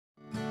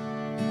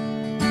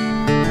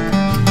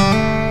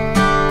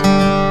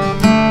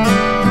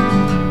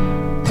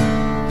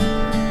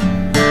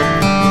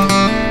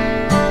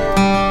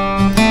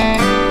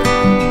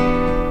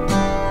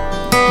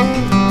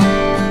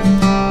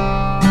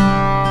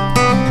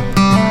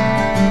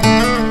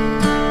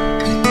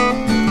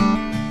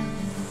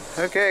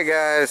Okay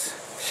guys,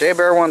 Shea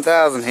Bear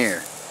 1000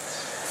 here.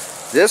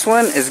 This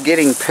one is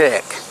getting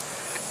picked.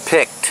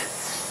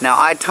 Now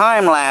I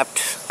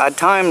time-lapsed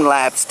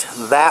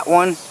that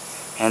one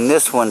and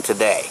this one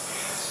today.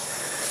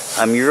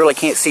 You really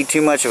can't see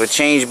too much of a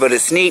change, but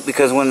it's neat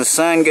because when the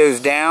sun goes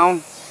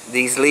down,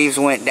 these leaves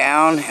went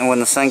down, and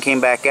when the sun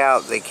came back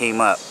out, they came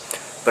up.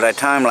 But I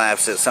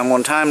time-lapsed it, so I'm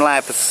going to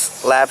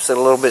time-lapse it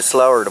a little bit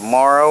slower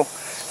tomorrow.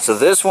 So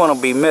this one will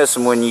be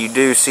missing when you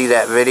do see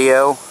that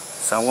video.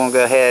 So I'm going to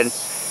go ahead and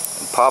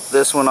pop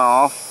this one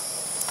off.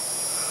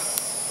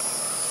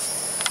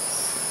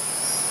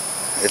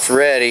 It's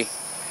ready,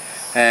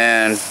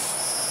 and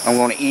I'm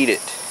going to eat it.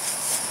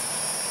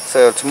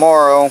 So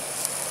tomorrow,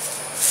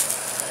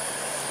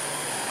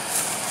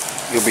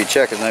 you'll be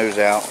checking those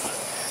out.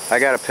 I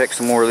got to pick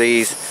some more of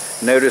these.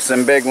 Notice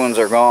them big ones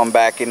are gone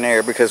back in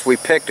there because we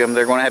picked them.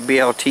 They're going to have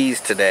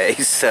BLTs today,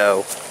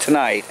 so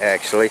tonight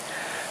actually.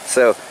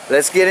 So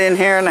let's get in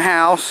here in the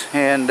house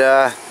and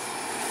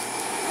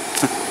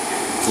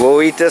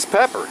we'll eat this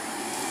pepper.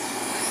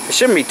 It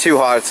shouldn't be too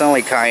hot. It's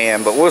only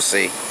cayenne, but we'll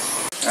see.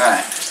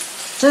 Alright.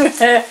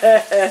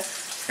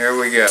 Here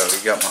we go.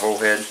 You got my whole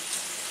head?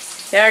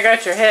 Yeah, I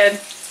got your head.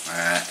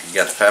 Alright. You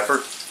got the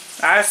pepper?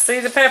 I see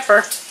the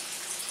pepper.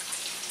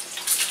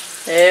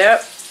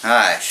 Yep.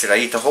 Alright. Should I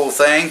eat the whole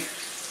thing?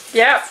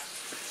 Yep.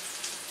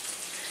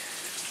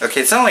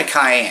 Okay, it's only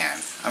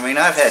cayenne. I mean,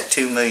 I've had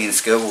 2 million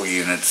Scoville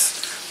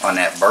units on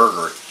that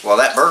burger. Well,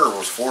 that burger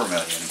was 4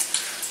 million.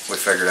 We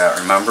figured out,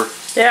 remember?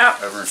 Yeah.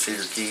 Over in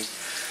Cedar Key.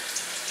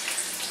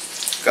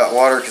 Got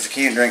water because I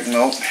can't drink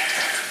milk.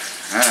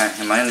 Alright,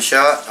 am I in the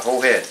shot? The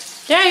whole head?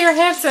 Yeah, your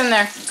head's in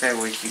there. Okay,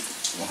 we keep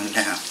going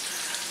down.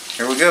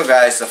 Here we go,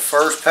 guys. The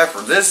first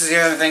pepper. This is the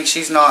only thing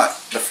she's not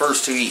the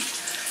first to eat.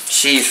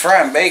 She's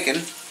frying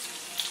bacon.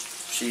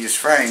 She's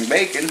frying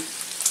bacon.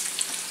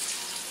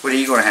 What are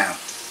you going to have?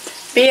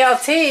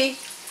 BLT.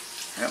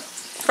 Yep.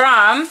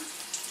 From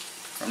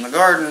the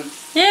garden.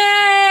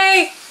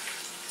 Yay!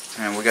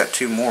 And we got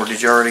 2 more.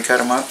 Did you already cut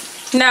them up?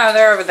 No,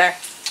 they're over there.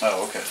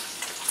 Oh, okay.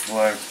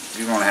 Well,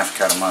 you're going to have to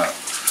cut them up.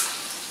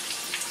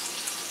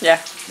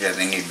 Yeah. Yeah,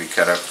 they need to be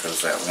cut up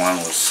because that one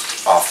was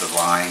off the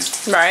line.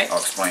 Right. I'll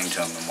explain to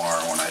them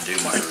tomorrow when I do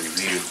my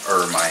review,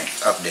 or my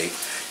update.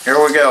 Here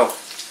we go.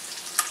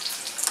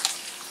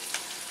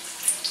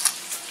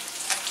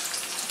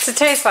 What's it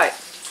taste like?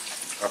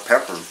 A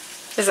pepper.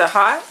 Is it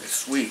hot? It's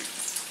sweet.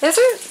 Is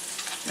it?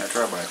 Yeah,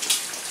 try a bite.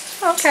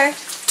 Okay.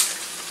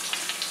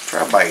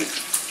 Try a bite.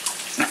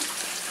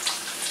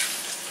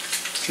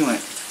 Chew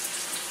it.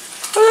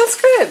 Well, that's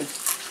good.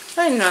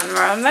 Ain't nothing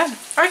wrong with that.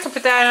 I could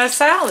put that in a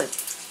salad.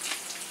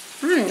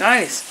 Mmm,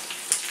 nice.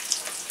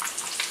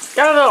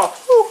 Got a little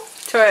whew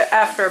to it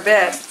after a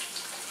bit.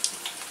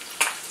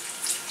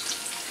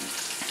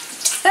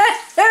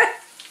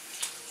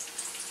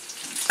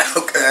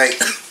 Okay.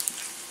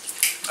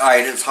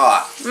 Alright, it's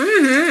hot.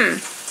 Mm-hmm.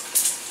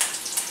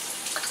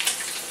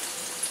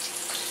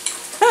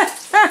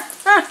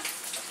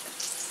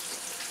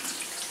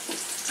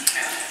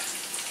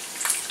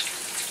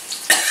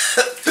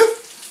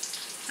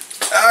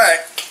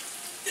 Alright.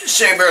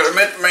 Shea Bear, the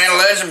myth, man,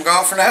 legend, I'm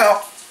gone for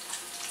now.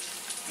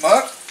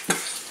 What?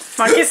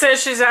 Monkey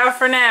says she's out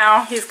for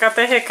now. He's got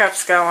the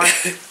hiccups going.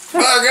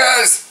 Bye,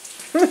 guys.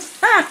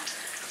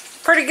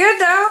 Pretty good,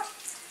 though.